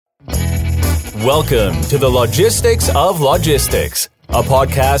Welcome to the Logistics of Logistics, a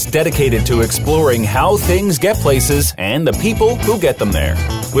podcast dedicated to exploring how things get places and the people who get them there.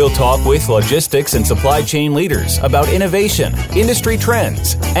 We'll talk with logistics and supply chain leaders about innovation, industry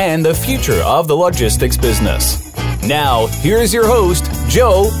trends, and the future of the logistics business. Now, here's your host,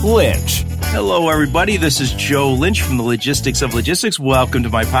 Joe Lynch. Hello, everybody. This is Joe Lynch from the Logistics of Logistics. Welcome to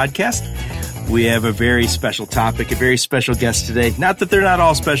my podcast. We have a very special topic, a very special guest today. Not that they're not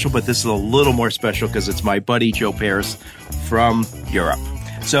all special, but this is a little more special because it's my buddy, Joe Paris from Europe.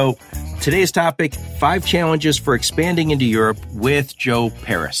 So today's topic, 5 challenges for expanding into Europe with Joe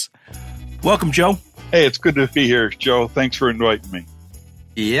Paris. Welcome, Joe. Hey, it's good to be here, Joe. Thanks for inviting me.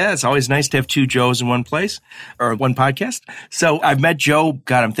 Yeah, it's always nice to have 2 Joes in one place or one podcast. So I've met Joe,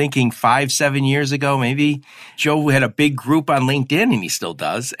 I'm thinking 5-7 years ago, maybe. Joe had a big group on LinkedIn, and he still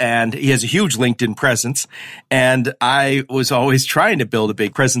does. And he has a huge LinkedIn presence. And I was always trying to build a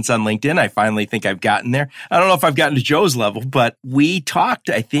big presence on LinkedIn. I finally think I've gotten there. I don't know if I've gotten to Joe's level, but we talked,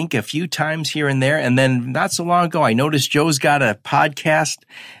 I think, a few times here and there. And then not so long ago, I noticed Joe's got a podcast,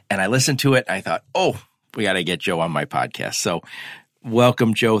 and I listened to it. And I thought, we got to get Joe on my podcast. So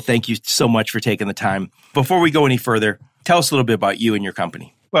welcome, Joe. Thank you so much for taking the time. Before we go any further, tell us a little bit about you and your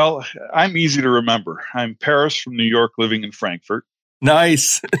company. Well, I'm easy to remember. I'm Paris from New York, living in Frankfurt.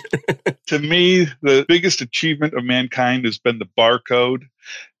 Nice. To me, the biggest achievement of mankind has been the barcode,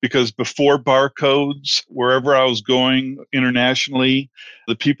 because before barcodes, wherever I was going internationally,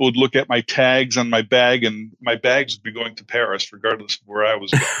 the people would look at my tags on my bag, and my bags would be going to Paris, regardless of where I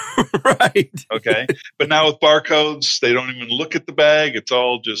was going. Right. Okay. But now with barcodes, they don't even look at the bag. It's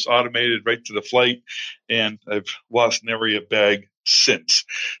all just automated right to the flight. And I've lost nary a bag since.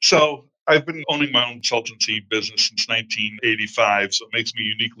 So I've been owning my own consultancy business since 1985, so it makes me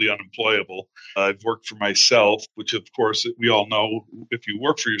uniquely unemployable. I've worked for myself, which, of course, we all know if you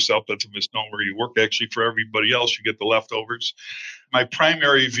work for yourself, that's a misnomer. You work actually for everybody else. You get the leftovers. My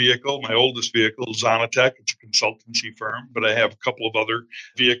primary vehicle, my oldest vehicle, is XONITEK. It's a consultancy firm, but I have a couple of other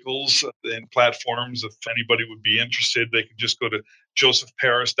vehicles and platforms. If anybody would be interested, they could just go to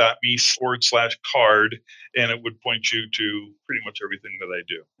josephparis.me/card, and it would point you to pretty much everything that I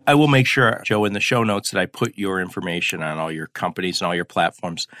do. I will make sure, Joe, in the show notes that I put your information on all your companies and all your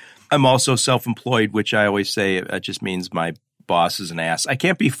platforms. I'm also self-employed, which I always say it just means my boss is an ass. I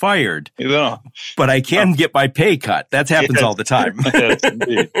can't be fired, but I can get my pay cut. That happens all the time. Yes,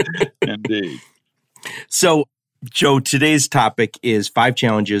 indeed. Indeed. So, Joe, today's topic is 5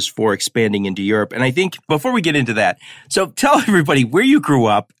 challenges for expanding into Europe. And I think before we get into that, so tell everybody where you grew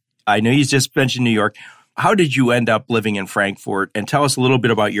up. I know you just mentioned New York. How did you end up living in Frankfurt? And tell us a little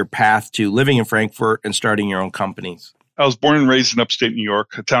bit about your path to living in Frankfurt and starting your own companies. I was born and raised in upstate New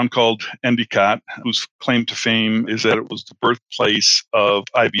York, a town called Endicott, whose claim to fame is that it was the birthplace of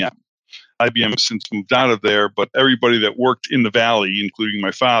IBM. IBM has since moved out of there, but everybody that worked in the valley, including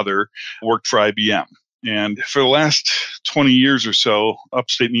my father, worked for IBM. And for the last 20 years or so,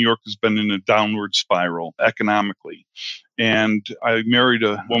 upstate New York has been in a downward spiral economically. And I married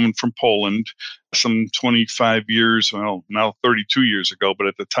a woman from Poland some 25 years, well, now 32 years ago, but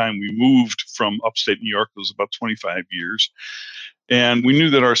at the time we moved from upstate New York, it was about 25 years. And we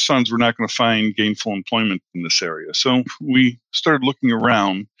knew that our sons were not going to find gainful employment in this area. So we started looking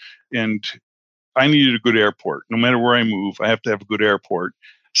around, and I needed a good airport. No matter where I move, I have to have a good airport.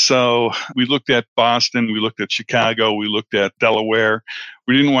 So we looked at Boston, we looked at Chicago, we looked at Delaware.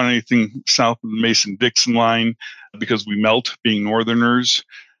 We didn't want anything south of the Mason-Dixon line because we melt being Northerners.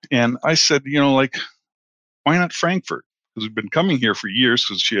 And I said, why not Frankfurt? Because we've been coming here for years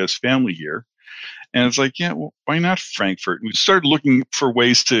because she has family here. And it's like, why not Frankfurt? And we started looking for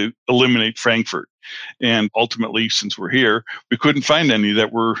ways to eliminate Frankfurt. And ultimately, since we're here, we couldn't find any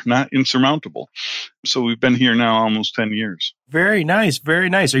that were not insurmountable. So we've been here now almost 10 years. Very nice. Very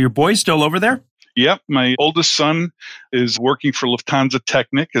nice. Are your boys still over there? Yep. My oldest son is working for Lufthansa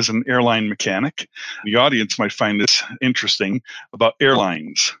Technik as an airline mechanic. The audience might find this interesting about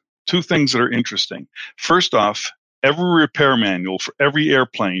airlines. 2 things that are interesting. First off, every repair manual for every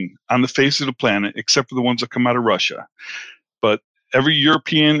airplane on the face of the planet, except for the ones that come out of Russia, but every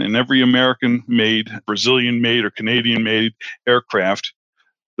European and every American-made, Brazilian-made, or Canadian-made aircraft,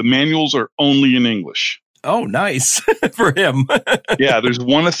 the manuals are only in English. Oh, nice for him. Yeah, there's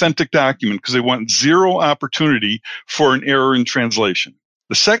one authentic document because they want 0 opportunity for an error in translation.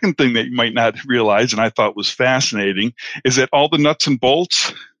 The second thing that you might not realize, and I thought was fascinating, is that all the nuts and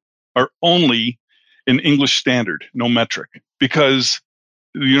bolts are only in English standard, no metric, because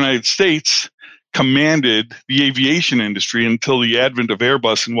the United States commanded the aviation industry until the advent of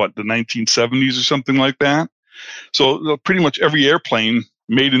Airbus in the 1970s or something like that. So pretty much every airplane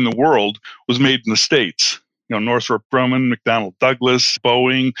made in the world was made in the States. Northrop Grumman, McDonnell Douglas,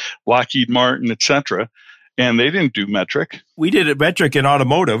 Boeing, Lockheed Martin, etc. And they didn't do metric. We did it metric in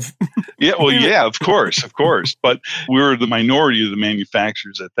automotive. Yeah, well, yeah, of course. But we were the minority of the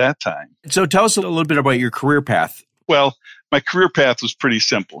manufacturers at that time. So tell us a little bit about your career path. Well, my career path was pretty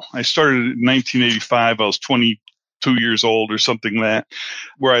simple. I started in 1985. I was 22 years old or something like that.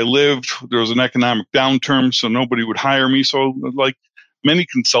 Where I lived, there was an economic downturn, so nobody would hire me. So like many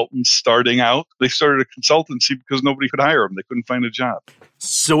consultants starting out, they started a consultancy because nobody could hire them. They couldn't find a job.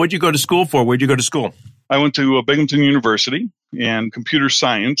 So what'd you go to school for? Where'd you go to school? I went to Binghamton University and computer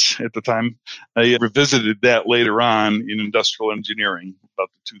science at the time. I revisited that later on in industrial engineering about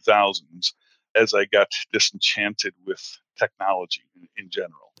the 2000s as I got disenchanted with technology in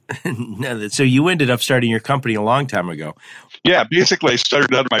general. So you ended up starting your company a long time ago. Yeah, basically I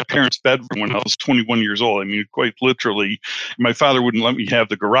started out of my parents' bedroom when I was 21 years old. I mean, quite literally, my father wouldn't let me have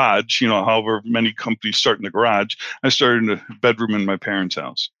the garage, however many companies start in the garage. I started in a bedroom in my parents'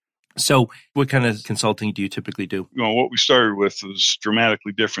 house. So what kind of consulting do you typically do? What we started with was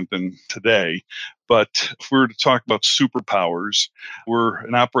dramatically different than today. But if we were to talk about superpowers, we're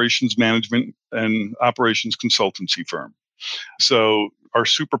an operations management and operations consultancy firm. So our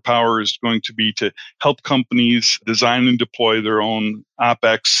superpower is going to be to help companies design and deploy their own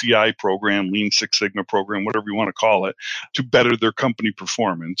OpEx CI program, Lean Six Sigma program, whatever you want to call it, to better their company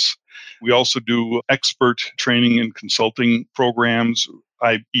performance. We also do expert training and consulting programs,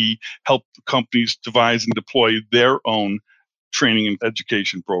 i.e. help companies devise and deploy their own training and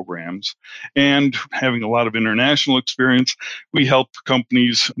education programs. And having a lot of international experience, we help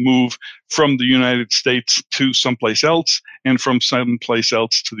companies move from the United States to someplace else and from someplace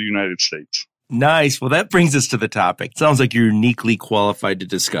else to the United States. Nice. Well, that brings us to the topic. Sounds like you're uniquely qualified to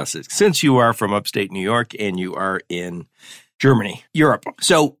discuss it since you are from upstate New York and you are in Germany, Europe.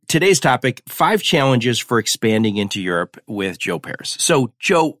 So today's topic, 5 challenges for expanding into Europe with Joe Paris. So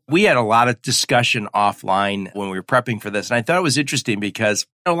Joe, we had a lot of discussion offline when we were prepping for this. And I thought it was interesting because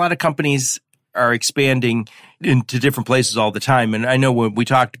a lot of companies are expanding into different places all the time. And I know when we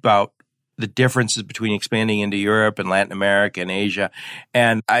talked about the differences between expanding into Europe and Latin America and Asia.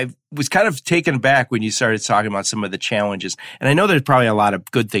 And I was kind of taken aback when you started talking about some of the challenges. And I know there's probably a lot of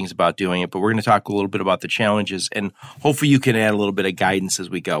good things about doing it, but we're going to talk a little bit about the challenges and hopefully you can add a little bit of guidance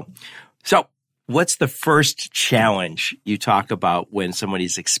as we go. So what's the first challenge you talk about when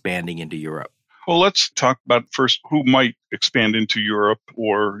somebody's expanding into Europe? Well, let's talk about first who might expand into Europe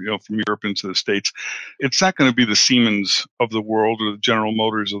or, from Europe into the States. It's not going to be the Siemens of the world or the General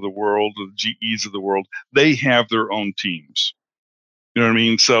Motors of the world or the GEs of the world. They have their own teams. You know what I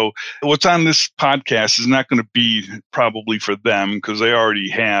mean? So what's on this podcast is not going to be probably for them because they already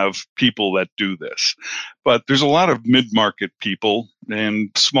have people that do this. But there's a lot of mid-market people and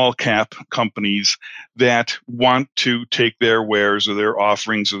small cap companies that want to take their wares or their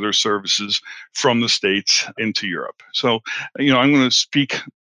offerings or their services from the States into Europe. So, I'm going to speak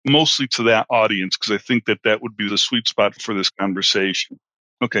mostly to that audience because I think that would be the sweet spot for this conversation.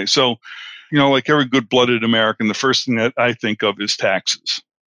 Okay, so like every good-blooded American, the first thing that I think of is taxes.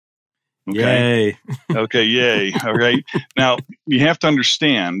 Okay? Yay. Okay, yay. All right. Now, you have to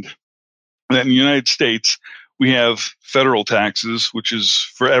understand that in the United States, we have federal taxes, which is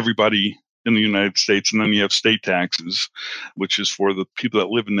for everybody in the United States, and then you have state taxes, which is for the people that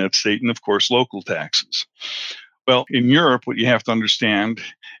live in that state, and of course, local taxes. Well, in Europe, what you have to understand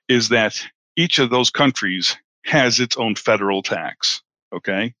is that each of those countries has its own federal tax.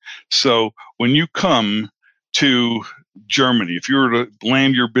 Okay. So when you come to Germany, if you were to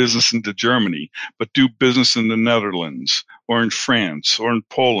land your business into Germany, but do business in the Netherlands or in France or in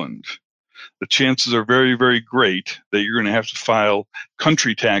Poland, the chances are very, very great that you're going to have to file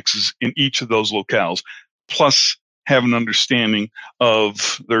country taxes in each of those locales, plus have an understanding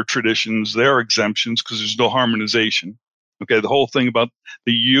of their traditions, their exemptions, because there's no harmonization. Okay, the whole thing about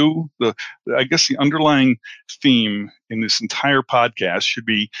the underlying theme in this entire podcast should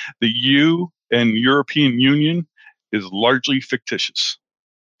be the EU and European Union is largely fictitious.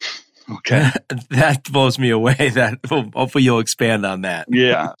 Okay. That blows me away. Hopefully you'll expand on that.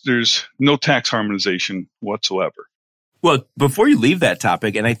 Yeah, there's no tax harmonization whatsoever. Well, before you leave that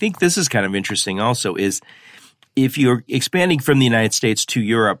topic, and I think this is kind of interesting also, is if you're expanding from the United States to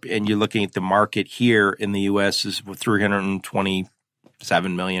Europe and you're looking at the market here in the U.S. is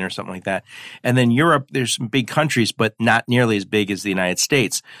 327 million or something like that. And then Europe, there's some big countries, but not nearly as big as the United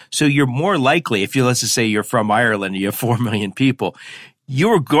States. So you're more likely, let's just say you're from Ireland, you have 4 million people,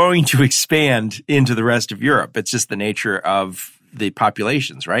 you're going to expand into the rest of Europe. It's just the nature of the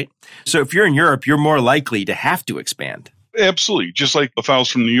populations, right? So if you're in Europe, you're more likely to have to expand. Absolutely. Just like if I was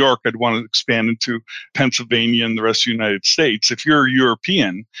from New York, I'd want to expand into Pennsylvania and the rest of the United States. If you're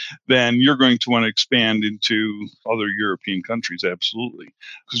European, then you're going to want to expand into other European countries, absolutely,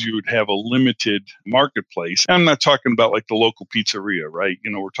 because you would have a limited marketplace. And I'm not talking about like the local pizzeria, right?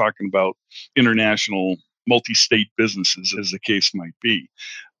 We're talking about international multi-state businesses, as the case might be.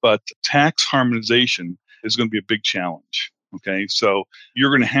 But tax harmonization is going to be a big challenge. Okay, so you're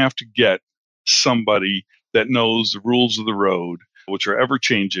going to have to get somebody that knows the rules of the road, which are ever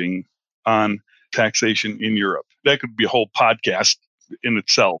changing on taxation in Europe. That could be a whole podcast in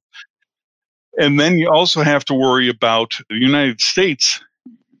itself. And then you also have to worry about the United States.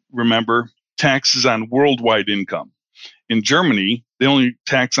 Remember, taxes on worldwide income. In Germany, they only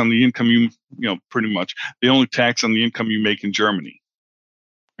tax on the income pretty much, they only tax on the income you make in Germany.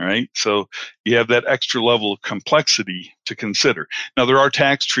 All right. So you have that extra level of complexity to consider. Now, there are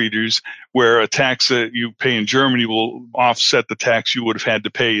tax treaters where a tax that you pay in Germany will offset the tax you would have had to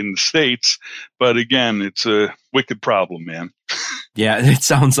pay in the States. But again, it's a wicked problem, man. Yeah, it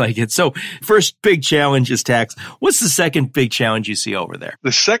sounds like it. So first big challenge is tax. What's the second big challenge you see over there?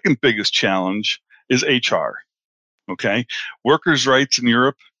 The second biggest challenge is HR. Okay. Workers' rights in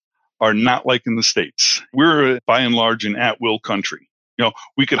Europe are not like in the States. We're by and large an at-will country.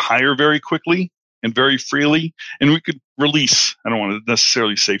 We could hire very quickly and very freely, and we could release. I don't want to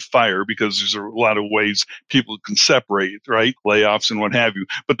necessarily say fire because there's a lot of ways people can separate, right? Layoffs and what have you,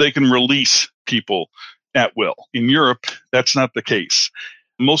 but they can release people at will. In Europe, that's not the case.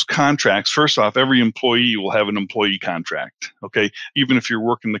 Most contracts, first off, every employee will have an employee contract. Okay. Even if you're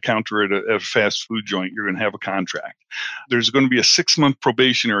working the counter at a fast food joint, you're going to have a contract. There's going to be a 6-month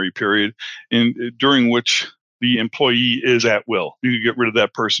probationary period during which the employee is at will. You can get rid of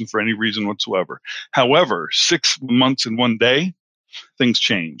that person for any reason whatsoever. However, 6 months and 1 day, things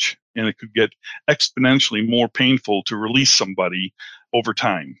change, and it could get exponentially more painful to release somebody over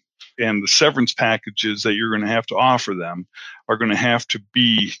time. And the severance packages that you're going to have to offer them are going to have to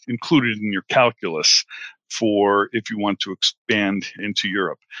be included in your calculus for if you want to expand into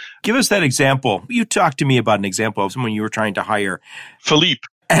Europe. Give us that example. You talked to me about an example of someone you were trying to hire. Philippe.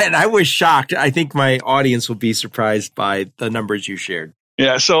 And I was shocked. I think my audience will be surprised by the numbers you shared.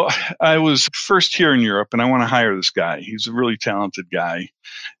 Yeah, so I was first here in Europe, and I want to hire this guy. He's a really talented guy,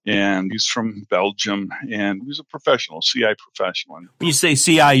 and he's from Belgium, and he's a professional, CI professional. When you say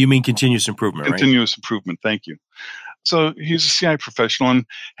CI, you mean continuous improvement, right? Continuous improvement, thank you. So he's a CI professional, and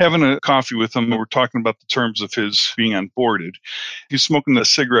having a coffee with him, we're talking about the terms of his being onboarded. He's smoking a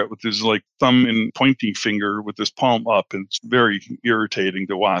cigarette with his thumb and pointing finger with his palm up, and it's very irritating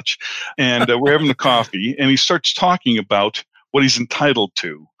to watch. And we're having a coffee, and he starts talking about what he's entitled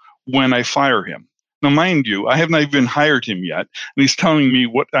to when I fire him. Now, mind you, I have not even hired him yet, and he's telling me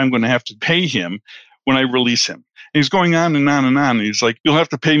what I'm going to have to pay him when I release him. And he's going on and on and on. And he's like, you'll have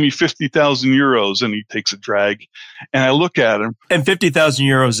to pay me 50,000 euros. And he takes a drag. And I look at him. And 50,000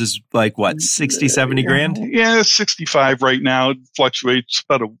 euros is like what, 60, 70 grand? Yeah, 65 right now. It fluctuates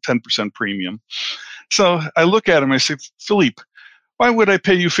about a 10% premium. So I look at him. I say, Philippe, why would I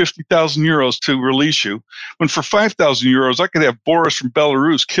pay you 50,000 euros to release you when for 5,000 euros I could have Boris from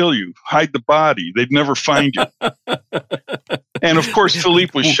Belarus kill you, hide the body. They'd never find you. And of course,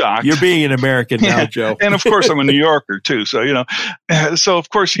 Philippe was shocked. You're being an American now, Joe. And of course, I'm a New Yorker too. So, so of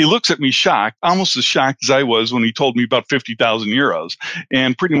course he looks at me shocked, almost as shocked as I was when he told me about 50,000 euros.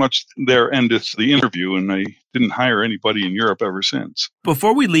 And pretty much there ended the interview, and I didn't hire anybody in Europe ever since.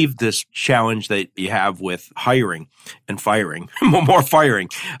 Before we leave this challenge that you have with hiring and firing, more firing,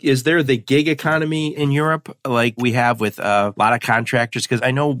 is there the gig economy in Europe like we have with a lot of contractors? Because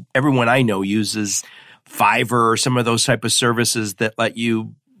I know everyone I know uses Fiverr or some of those type of services that let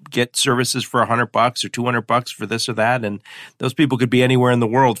you get services for $100 or $200 for this or that. And those people could be anywhere in the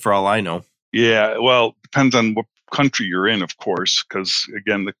world for all I know. Yeah, well, depends on what country you're in, of course, because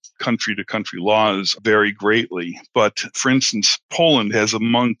again, the country to country laws vary greatly. But for instance, Poland has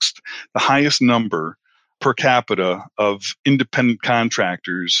amongst the highest number per capita of independent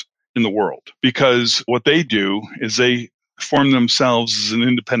contractors in the world, because what they do is they form themselves as an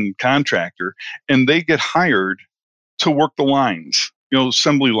independent contractor, and they get hired to work the lines,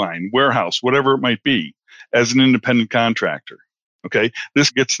 assembly line, warehouse, whatever it might be, as an independent contractor. Okay,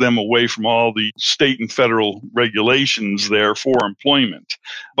 this gets them away from all the state and federal regulations there for employment.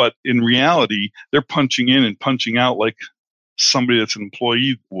 But in reality, they're punching in and punching out like somebody that's an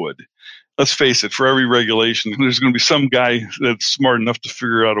employee would. Let's face it, for every regulation, there's going to be some guy that's smart enough to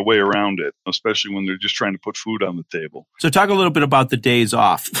figure out a way around it, especially when they're just trying to put food on the table. So talk a little bit about the days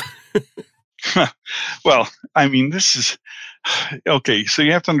off. Well, I mean, this is Okay, so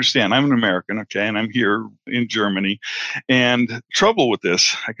you have to understand, I'm an American, okay, and I'm here in Germany. And trouble with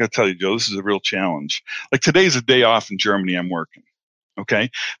this, I got to tell you, Joe, this is a real challenge. Like today's a day off in Germany, I'm working,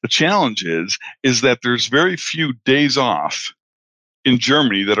 okay? The challenge is that there's very few days off in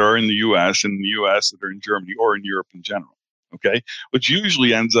Germany that are in the U.S., and in the U.S. that are in Germany or in Europe in general, okay? Which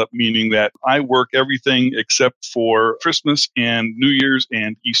usually ends up meaning that I work everything except for Christmas and New Year's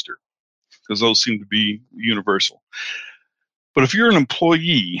and Easter, because those seem to be universal. But if you're an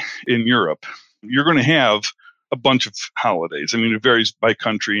employee in Europe, you're going to have a bunch of holidays. I mean, it varies by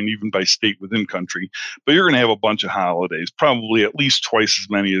country and even by state within country, but you're going to have a bunch of holidays, probably at least twice as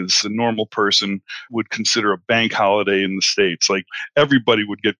many as a normal person would consider a bank holiday in the States. Like everybody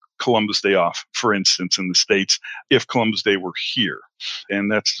would get Columbus Day off, for instance, in the States, if Columbus Day were here. And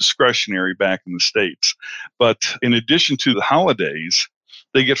that's discretionary back in the States. But in addition to the holidays,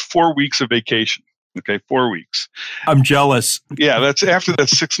 they get 4 weeks of vacation. Okay, 4 weeks. I'm jealous. Yeah, that's after that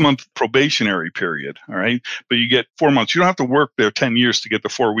 6-month probationary period. All right. But you get 4 months. You don't have to work there 10 years to get the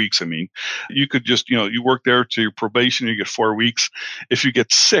 4 weeks. I mean, you could just, you work there to your probation, you get 4 weeks. If you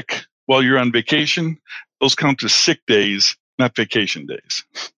get sick while you're on vacation, those count as sick days, not vacation days.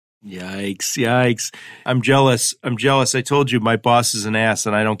 Yikes. I'm jealous. I told you my boss is an ass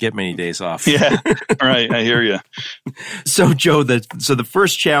and I don't get many days off. Yeah, right. I hear you. So, Joe, the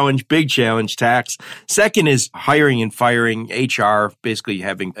first challenge, big challenge, tax. Second is hiring and firing, HR, basically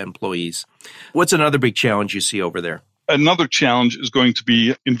having employees. What's another big challenge you see over there? Another challenge is going to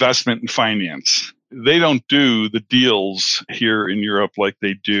be investment and finance. They don't do the deals here in Europe like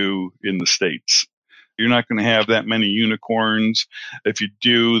they do in the States. You're not going to have that many unicorns. If you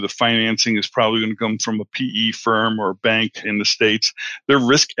do, the financing is probably going to come from a PE firm or a bank in the States. Their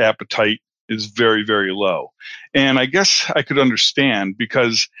risk appetite is very, very low. And I guess I could understand,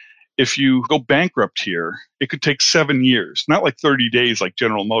 because if you go bankrupt here, it could take 7 years, not like 30 days like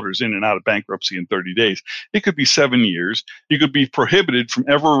General Motors in and out of bankruptcy in 30 days. It could be 7 years. You could be prohibited from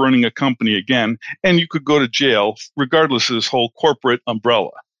ever running a company again, and you could go to jail regardless of this whole corporate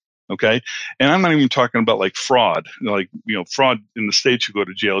umbrella. Okay. And I'm not even talking about like fraud, fraud in the States, you go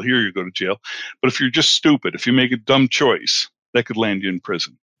to jail. Here, you go to jail. But if you're just stupid, if you make a dumb choice, that could land you in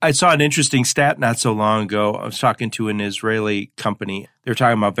prison. I saw an interesting stat not so long ago. I was talking to an Israeli company. They were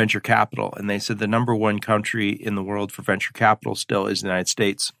talking about venture capital, and they said the number one country in the world for venture capital still is the United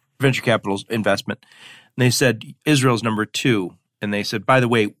States, venture capital investment. And they said Israel's number 2. And they said, by the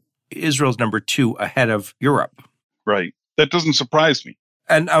way, Israel's number 2 ahead of Europe. Right. That doesn't surprise me.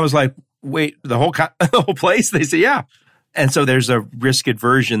 And I was like, wait, the whole place? They say, yeah. And so there's a risk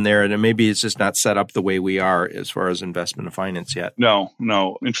aversion there, and maybe it's just not set up the way we are as far as investment and finance yet. No.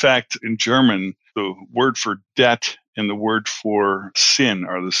 In fact, in German, the word for debt and the word for sin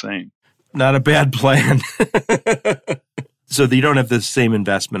are the same. Not a bad plan. So you don't have the same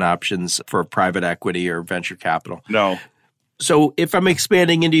investment options for private equity or venture capital. No. So if I'm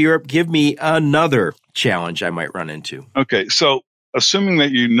expanding into Europe, give me another challenge I might run into. Okay, so assuming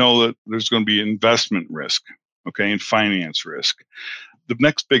that you know that there's going to be investment risk, okay, and finance risk, the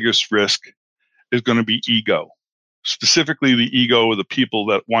next biggest risk is going to be ego, specifically the ego of the people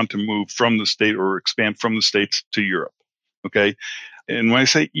that want to move from the state or expand from the States to Europe, okay? And when I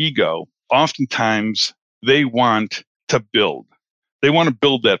say ego, oftentimes they want to build. They want to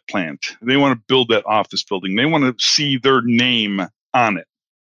build that plant. They want to build that office building. They want to see their name on it,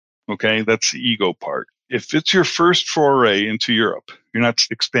 okay? That's the ego part. If it's your first foray into Europe, you're not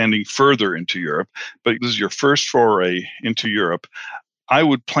expanding further into Europe, but this is your first foray into Europe, I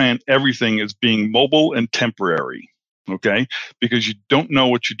would plan everything as being mobile and temporary, okay? Because you don't know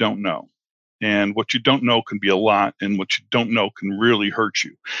what you don't know. And what you don't know can be a lot, and what you don't know can really hurt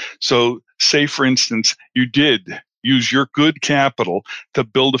you. So say, for instance, you did use your good capital to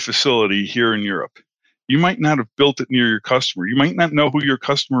build a facility here in Europe. You might not have built it near your customer. You might not know who your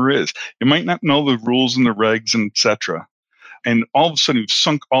customer is. You might not know the rules and the regs and et cetera. And all of a sudden, you've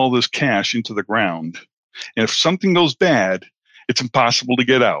sunk all this cash into the ground. And if something goes bad, it's impossible to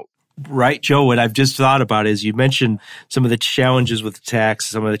get out. Right, Joe. What I've just thought about is you mentioned some of the challenges with tax,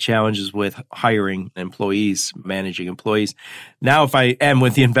 some of the challenges with hiring employees, managing employees. Now, if I am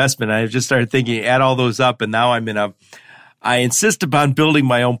with the investment, I've just started thinking, add all those up, and now I insist upon building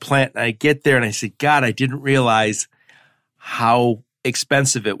my own plant. And I get there and I say, God, I didn't realize how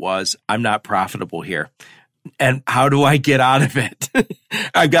expensive it was. I'm not profitable here. And how do I get out of it?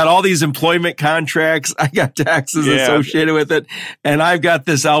 I've got all these employment contracts. I got taxes associated with it. And I've got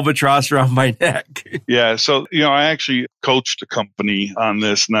this albatross around my neck. Yeah. So, I actually coached a company on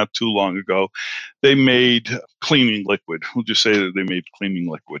this not too long ago. They made cleaning liquid. We'll just say that they made cleaning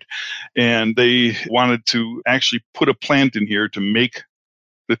liquid. And they wanted to actually put a plant in here to make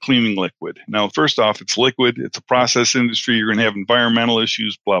the cleaning liquid. Now, first off, it's liquid. It's a process industry. You're going to have environmental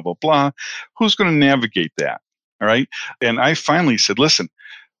issues, blah, blah, blah. Who's going to navigate that? All right. And I finally said, listen,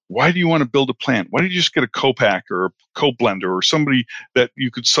 why do you want to build a plant? Why don't you just get a co-packer or a co-blender or somebody that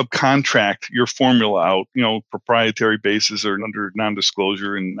you could subcontract your formula out, proprietary basis or under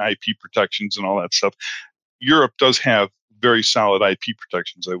non-disclosure and IP protections and all that stuff. Europe does have very solid IP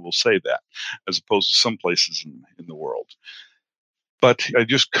protections, I will say that, as opposed to some places in the world. But I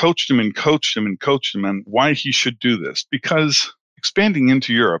just coached him on why he should do this. Because expanding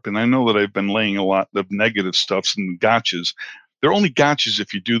into Europe, and I know that I've been laying a lot of negative stuffs and gotchas, they're only gotchas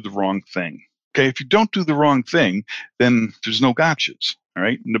if you do the wrong thing. Okay, if you don't do the wrong thing, then there's no gotchas. All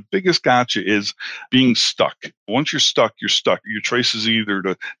right, and the biggest gotcha is being stuck. Once you're stuck, you're stuck. Your choice is either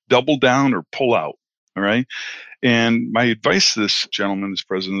to double down or pull out. All right, and my advice to this gentleman, this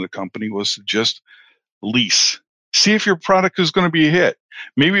president of the company, was to just lease. See if your product is going to be a hit.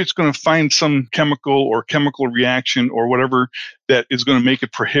 Maybe it's going to find some chemical reaction or whatever that is going to make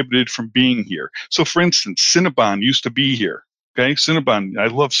it prohibited from being here. So, for instance, Cinnabon used to be here. Okay, Cinnabon, I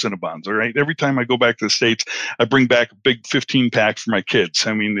love Cinnabons, all right? Every time I go back to the States, I bring back a big 15-pack for my kids.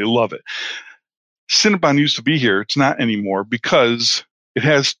 I mean, they love it. Cinnabon used to be here. It's not anymore because it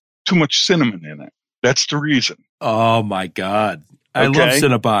has too much cinnamon in it. That's the reason. Oh, my God. I love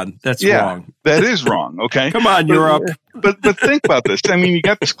Cinnabon. That's wrong. That is wrong. Okay. Come on, Europe. But think about this. I mean, you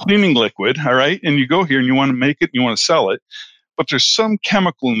got this cleaning liquid, all right, and you go here and you want to make it, and you want to sell it, but there's some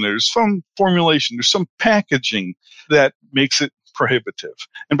chemical in there, there's some formulation, there's some packaging that makes it prohibitive.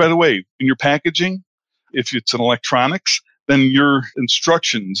 And by the way, in your packaging, if it's an electronics, then your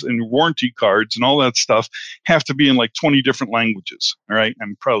instructions and warranty cards and all that stuff have to be in like 20 different languages. All right.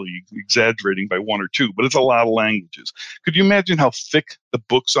 I'm probably exaggerating by one or two, but it's a lot of languages. Could you imagine how thick the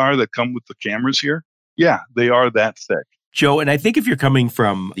books are that come with the cameras here? Yeah, they are that thick. Joe, and I think if you're coming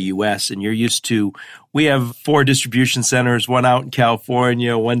from the U.S. and you're used to, we have 4 distribution centers, one out in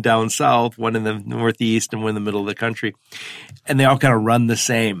California, one down south, one in the Northeast, and one in the middle of the country. And they all kind of run the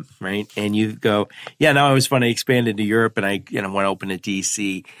same, right? And you go, yeah, now it was fun. I expanded to Europe and I want to open a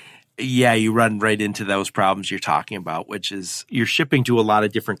DC. Yeah, you run right into those problems you're talking about, which is you're shipping to a lot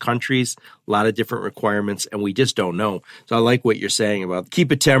of different countries, a lot of different requirements, and we just don't know. So I like what you're saying about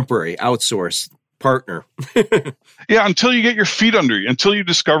keep it temporary, outsource, partner. Yeah, until you get your feet under you, until you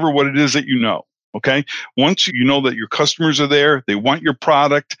discover what it is that you know. Okay. Once you know that your customers are there, they want your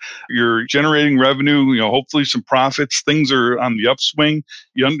product, you're generating revenue, hopefully some profits, things are on the upswing,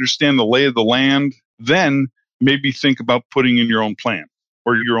 you understand the lay of the land, then maybe think about putting in your own plant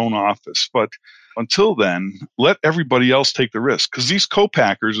or your own office. But until then, let everybody else take the risk, because these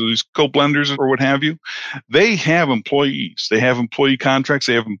co-packers or these co-blenders or what have you, they have employees. They have employee contracts.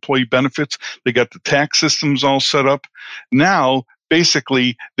 They have employee benefits. They got the tax systems all set up. Now,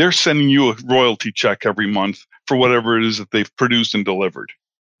 basically, they're sending you a royalty check every month for whatever it is that they've produced and delivered.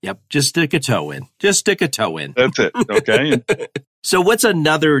 Yep. Just stick a toe in. Just stick a toe in. That's it. Okay. So what's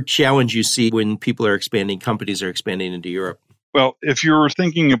another challenge you see when people are expanding, companies are expanding into Europe? Well, if you're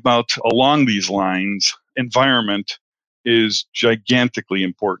thinking about along these lines, environment is gigantically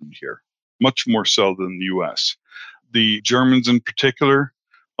important here, much more so than the U.S. The Germans in particular,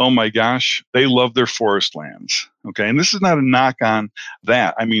 oh my gosh, they love their forest lands. Okay. And this is not a knock on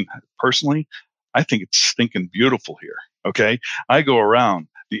that. I mean, personally, I think it's stinking beautiful here. Okay. I go around,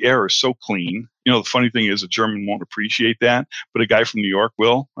 the air is so clean. The funny thing is a German won't appreciate that, but a guy from New York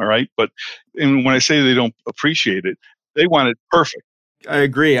will. All right. And when I say they don't appreciate it, they want it perfect. I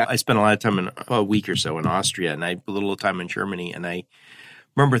agree. I spent a lot of time in a week or so in Austria and a little time in Germany. And I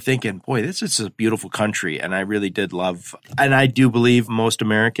remember thinking, boy, this is a beautiful country. And I really did love, and I do believe most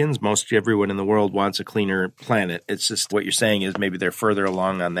Americans, most everyone in the world wants a cleaner planet. It's just what you're saying is maybe they're further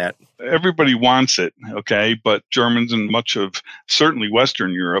along on that. Everybody wants it, okay? But Germans and much of certainly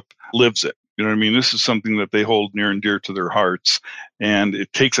Western Europe lives it. You know what I mean? This is something that they hold near and dear to their hearts. And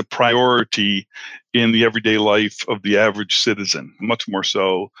it takes a priority in the everyday life of the average citizen, much more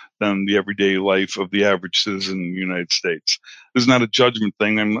so than the everyday life of the average citizen in the United States. This is not a judgment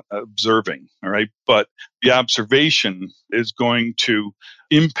thing I'm observing, all right? But the observation is going to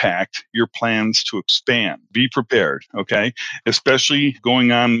impact your plans to expand. Be prepared, okay? Especially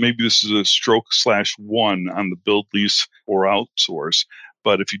going on, maybe this is a stroke/1 on the build, lease, or outsource.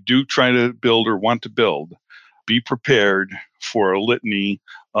 But if you do try to build or want to build, be prepared for a litany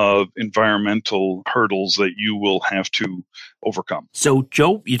of environmental hurdles that you will have to overcome. So,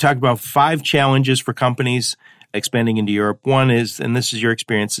 Joe, you talked about 5 challenges for companies expanding into Europe. One is, and this is your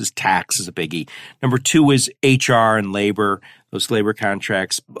experience, is tax is a biggie. Number 2 is HR and labor, those labor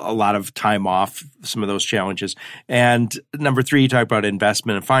contracts, a lot of time off, some of those challenges. And number 3, you talked about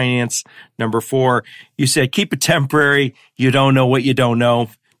investment and finance. Number 4, you said keep it temporary. You don't know what you don't know.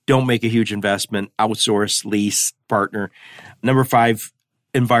 Don't make a huge investment. Outsource, lease, partner. Number 5,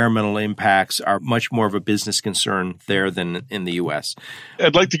 environmental impacts are much more of a business concern there than in the U.S.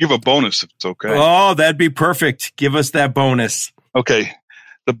 I'd like to give a bonus if it's okay. Oh, that'd be perfect. Give us that bonus. Okay.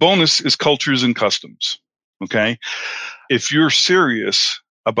 The bonus is cultures and customs. Okay. If you're serious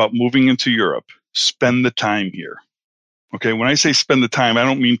about moving into Europe, spend the time here. Okay. When I say spend the time, I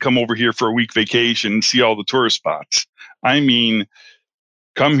don't mean come over here for a week vacation and see all the tourist spots. I mean,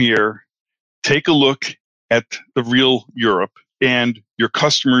 come here, take a look at the real Europe and your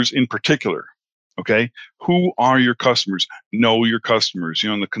customers in particular. Okay. Who are your customers? Know your customers.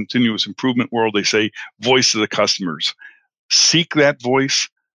 In the continuous improvement world, they say voice of the customers. Seek that voice,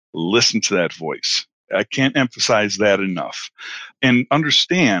 listen to that voice. I can't emphasize that enough. And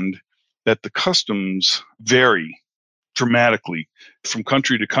understand that the customs vary dramatically from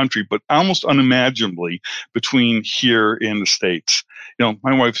country to country, but almost unimaginably between here and the States.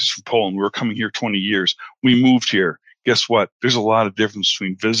 My wife is from Poland. We were coming here 20 years. We moved here. Guess what? There's a lot of difference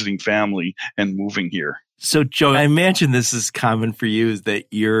between visiting family and moving here. So, Joe, I imagine this is common for you, is that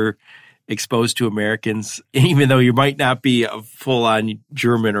you're exposed to Americans, even though you might not be a full-on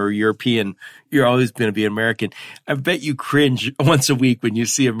German or European, you're always going to be American. I bet you cringe once a week when you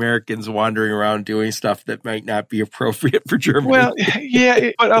see Americans wandering around doing stuff that might not be appropriate for Germany. Well,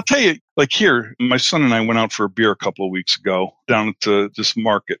 yeah, but I'll tell you, like here, my son and I went out for a beer a couple of weeks ago down to this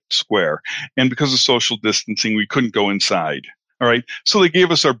market square. And because of social distancing, we couldn't go inside. All right. So they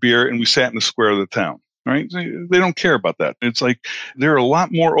gave us our beer and we sat in the square of the town. All right. They don't care about that. It's like they're a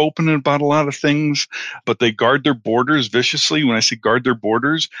lot more open about a lot of things, but they guard their borders viciously. When I say guard their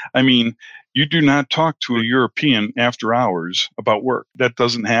borders, I mean, you do not talk to a European after hours about work. That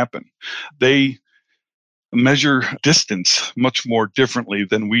doesn't happen. They measure distance much more differently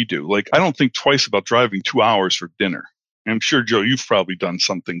than we do. Like, I don't think twice about driving 2 hours for dinner. I'm sure, Joe, you've probably done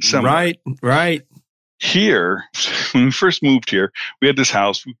something similar. Right. Here, when we first moved here, we had this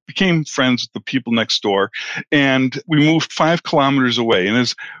house. We became friends with the people next door, and we moved 5 kilometers away. And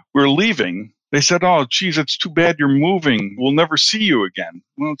as we were leaving, they said, "Oh, geez, it's too bad you're moving. We'll never see you again."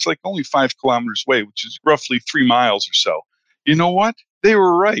 Well, it's like only 5 kilometers away, which is roughly 3 miles or so. You know what? They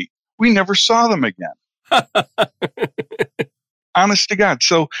were right. We never saw them again. Honest to God.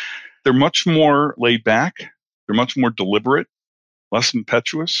 So they're much more laid back. They're much more deliberate. Less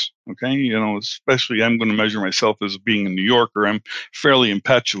impetuous, okay? Especially I'm going to measure myself as being a New Yorker. I'm fairly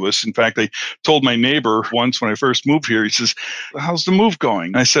impetuous. In fact, I told my neighbor once when I first moved here, he says, "How's the move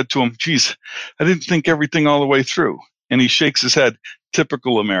going?" I said to him, "Geez, I didn't think everything all the way through." And he shakes his head,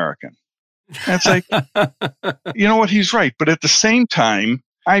 "Typical American." And it's like, you know what? He's right. But at the same time,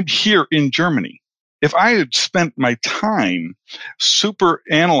 I'm here in Germany. If I had spent my time hyper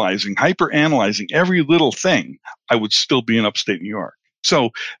analyzing every little thing, I would still be in upstate New York. So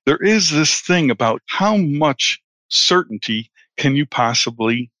there is this thing about how much certainty can you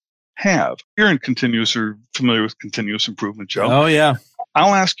possibly have? You're familiar with continuous improvement, Joe. Oh, yeah.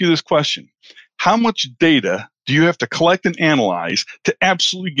 I'll ask you this question. How much data do you have to collect and analyze to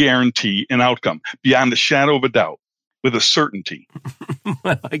absolutely guarantee an outcome beyond a shadow of a doubt? With a certainty?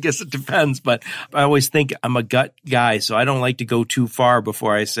 Well, I guess it depends, but I always think I'm a gut guy, so I don't like to go too far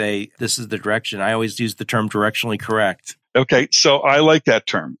before I say this is the direction. I always use the term directionally correct. Okay, so I like that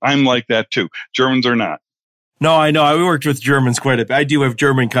term. I'm like that too. Germans are not. No, I know. I worked with Germans quite a bit. I do have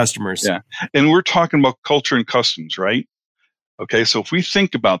German customers. Yeah, and we're talking about culture and customs, right? Okay, so if we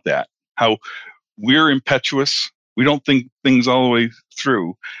think about that, how we're impetuous, we don't think things all the way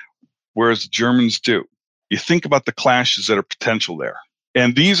through, whereas the Germans do. You think about the clashes that are potential there.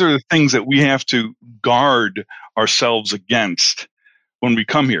 And these are the things that we have to guard ourselves against when we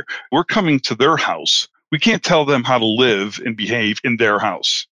come here. We're coming to their house. We can't tell them how to live and behave in their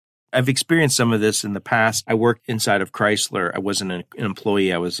house. I've experienced some of this in the past. I worked inside of Chrysler. I wasn't an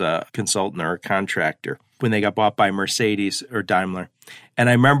employee. I was a consultant or a contractor when they got bought by Mercedes or Daimler. And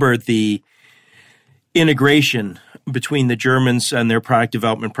I remember the integration between the Germans and their product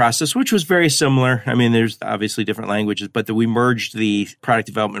development process, which was very similar. I mean, there's obviously different languages, but we merged the product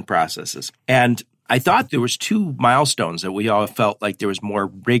development processes. And I thought there was two milestones that we all felt like there was more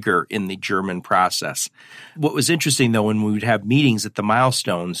rigor in the German process. What was interesting, though, when we would have meetings at the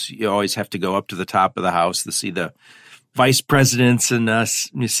milestones, you always have to go up to the top of the house to see the vice presidents and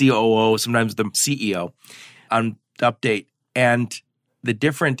COO, sometimes the CEO, on the update, and the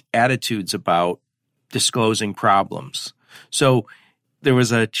different attitudes about disclosing problems. So there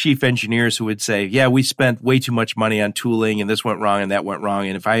was a chief engineers who would say, yeah, we spent way too much money on tooling and this went wrong and that went wrong.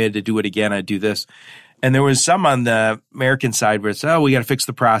 And if I had to do it again, I'd do this. And there was some on the American side where it's, oh, we got to fix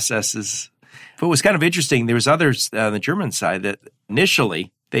the processes. But it was kind of interesting. There was others on the German side that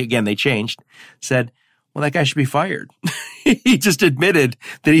initially, they changed, said, well, that guy should be fired. He just admitted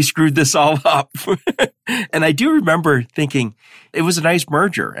that he screwed this all up. And I do remember thinking it was a nice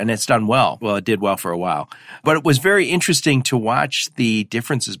merger and it's done well. Well, it did well for a while. But it was very interesting to watch the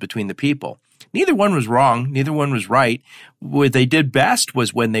differences between the people. Neither one was wrong. Neither one was right. What they did best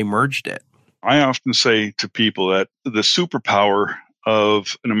was when they merged it. I often say to people that the superpower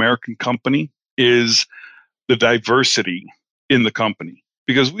of an American company is the diversity in the company,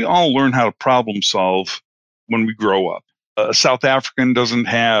 because we all learn how to problem solve when we grow up. A South African doesn't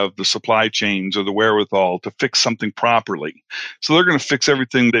have the supply chains or the wherewithal to fix something properly. So they're going to fix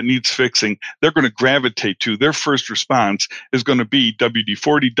everything that needs fixing. They're going to gravitate to their first response is going to be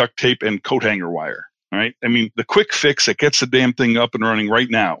WD-40, duct tape, and coat hanger wire. Right? I mean, the quick fix that gets the damn thing up and running right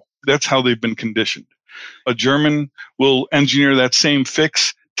now. That's how they've been conditioned. A German will engineer that same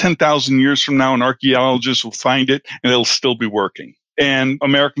fix 10,000 years from now. An archaeologist will find it and it'll still be working. And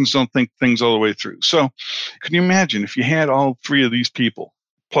Americans don't think things all the way through. So can you imagine if you had all three of these people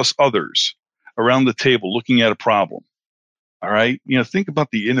plus others around the table looking at a problem? All right. Think about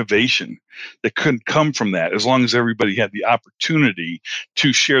the innovation that could come from that as long as everybody had the opportunity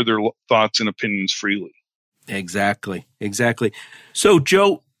to share their thoughts and opinions freely. Exactly. So,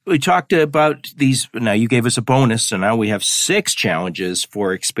 Joe, we talked about these. Now, you gave us a bonus, so now we have 6 challenges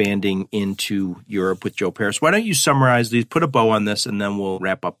for expanding into Europe with Joe Paris. Why don't you summarize these, put a bow on this, and then we'll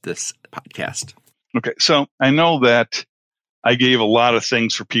wrap up this podcast. Okay, so I know that I gave a lot of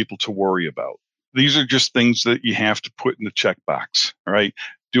things for people to worry about. These are just things that you have to put in the checkbox, all right?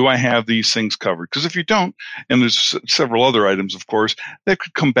 Do I have these things covered? Because if you don't, and there's several other items, of course, that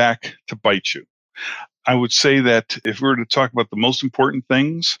could come back to bite you. I would say that if we were to talk about the most important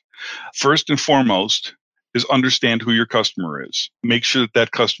things, first and foremost is understand who your customer is. Make sure that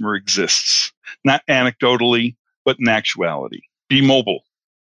that customer exists, not anecdotally, but in actuality. Be mobile.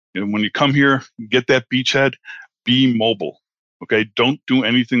 When you come here, get that beachhead, be mobile. Okay, don't do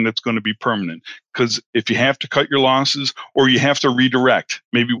anything that's going to be permanent, because if you have to cut your losses or you have to redirect,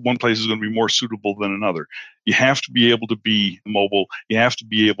 maybe one place is going to be more suitable than another. You have to be able to be mobile. You have to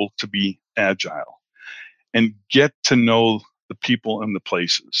be able to be agile and get to know the people and the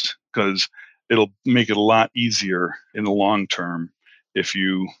places, because it'll make it a lot easier in the long term if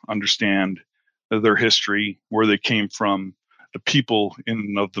you understand their history, where they came from, the people in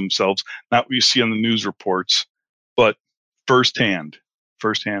and of themselves, not what you see on the news reports, but firsthand,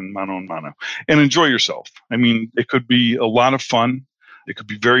 mano a mano, and enjoy yourself. I mean, it could be a lot of fun. It could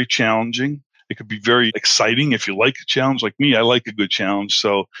be very challenging. It could be very exciting if you like a challenge. Like me, I like a good challenge.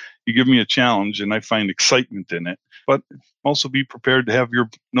 So you give me a challenge and I find excitement in it. But also be prepared to have your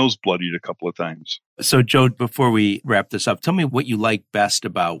nose bloodied a couple of times. So, Joe, before we wrap this up, tell me what you like best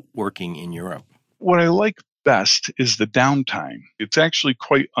about working in Europe. What I like best is the downtime. It's actually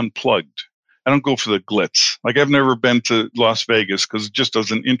quite unplugged. I don't go for the glitz. Like, I've never been to Las Vegas because it just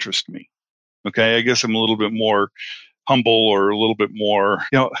doesn't interest me. Okay, I guess I'm a little bit more humble, or a little bit more,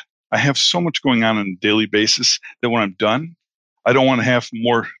 I have so much going on a daily basis that when I'm done, I don't want to have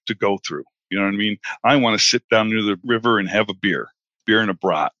more to go through. You know what I mean? I want to sit down near the river and have a beer and a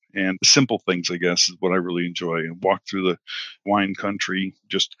brat. And the simple things, I guess, is what I really enjoy. And walk through the wine country,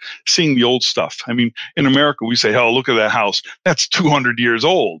 just seeing the old stuff. I mean, in America, we say, oh, look at that house. That's 200 years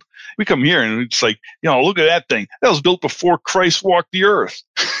old. We come here and it's like, look at that thing. That was built before Christ walked the earth.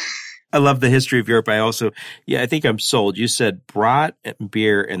 I love the history of Europe. I think I'm sold. You said brat,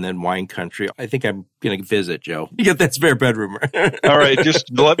 beer, and then wine country. I think I'm going to visit, Joe. You get that spare bedroom. All right.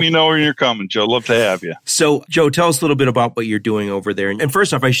 Just let me know when you're coming, Joe. Love to have you. So, Joe, tell us a little bit about what you're doing over there. And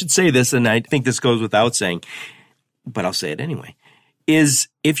first off, I should say this, and I think this goes without saying, but I'll say it anyway, is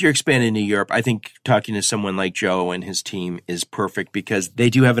If you're expanding to Europe, I think talking to someone like Joe and his team is perfect because they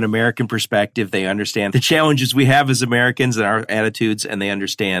do have an American perspective. They understand the challenges we have as Americans and our attitudes, and they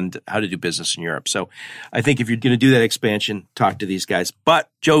understand how to do business in Europe. So I think if you're going to do that expansion, talk to these guys. But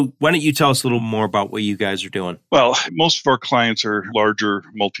Joe, why don't you tell us a little more about what you guys are doing? Well, most of our clients are larger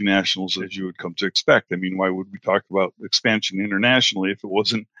multinationals, as you would come to expect. I mean, why would we talk about expansion internationally if it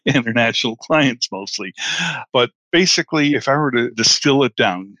wasn't international clients mostly? But basically, if I were to distill it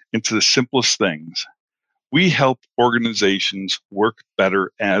down into the simplest things, we help organizations work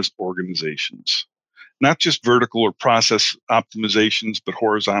better as organizations. Not just vertical or process optimizations, but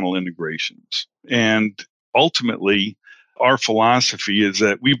horizontal integrations. And ultimately, our philosophy is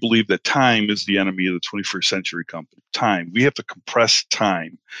that we believe that time is the enemy of the 21st century company. Time. We have to compress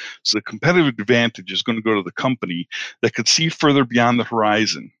time. So the competitive advantage is going to go to the company that could see further beyond the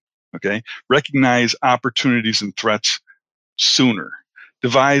horizon. Okay? Recognize opportunities and threats sooner.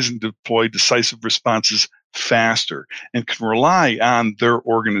 Devise and deploy decisive responses faster, and can rely on their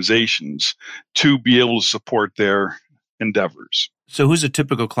organizations to be able to support their endeavors. So who's a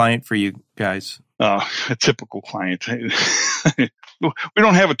typical client for you guys? A typical client. We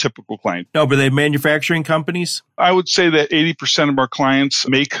don't have a typical client. No, but they're manufacturing companies? I would say that 80% of our clients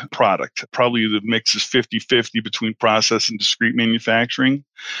make product. Probably the mix is 50-50 between process and discrete manufacturing.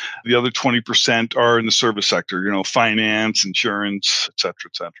 The other 20% are in the service sector, finance, insurance, et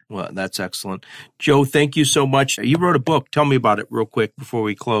cetera, et cetera. Well, that's excellent. Joe, thank you so much. You wrote a book. Tell me about it real quick before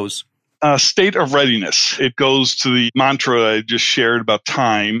we close. State of readiness. It goes to the mantra I just shared about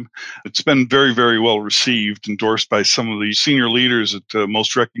time. It's been very, very well received, endorsed by some of the senior leaders at the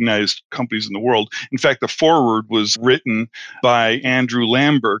most recognized companies in the world. In fact, the foreword was written by Andrew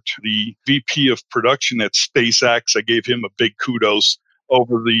Lambert, the VP of production at SpaceX. I gave him a big kudos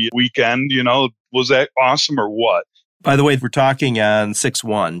over the weekend. Was that awesome or what? By the way, we're talking on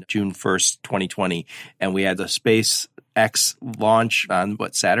 6/1, June 1st, 2020, and we had the SpaceX launch on,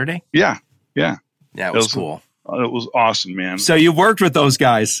 Saturday? Yeah. Yeah, it was cool. It was awesome, man. So you worked with those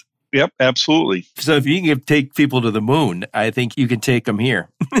guys? Yep, absolutely. So if you can take people to the moon, I think you can take them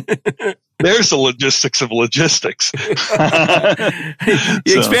here. There's the logistics of logistics.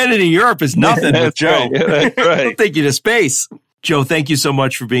 Expanding to Europe is nothing with Joe. Right. That's right. I'll take you to space. Joe, thank you so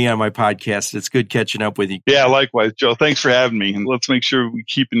much for being on my podcast. It's good catching up with you. Yeah, likewise, Joe. Thanks for having me. And let's make sure we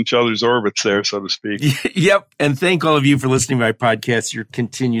keep in each other's orbits there, so to speak. Yep. And thank all of you for listening to my podcast, your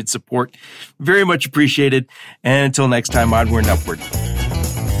continued support. Very much appreciated. And until next time, onward and upward.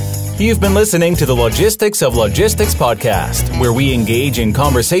 You've been listening to the Logistics of Logistics podcast, where we engage in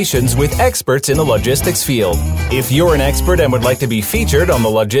conversations with experts in the logistics field. If you're an expert and would like to be featured on the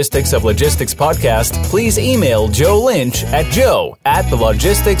Logistics of Logistics podcast, please email Joe Lynch at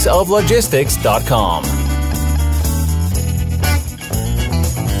joe@thelogisticsoflogistics.com.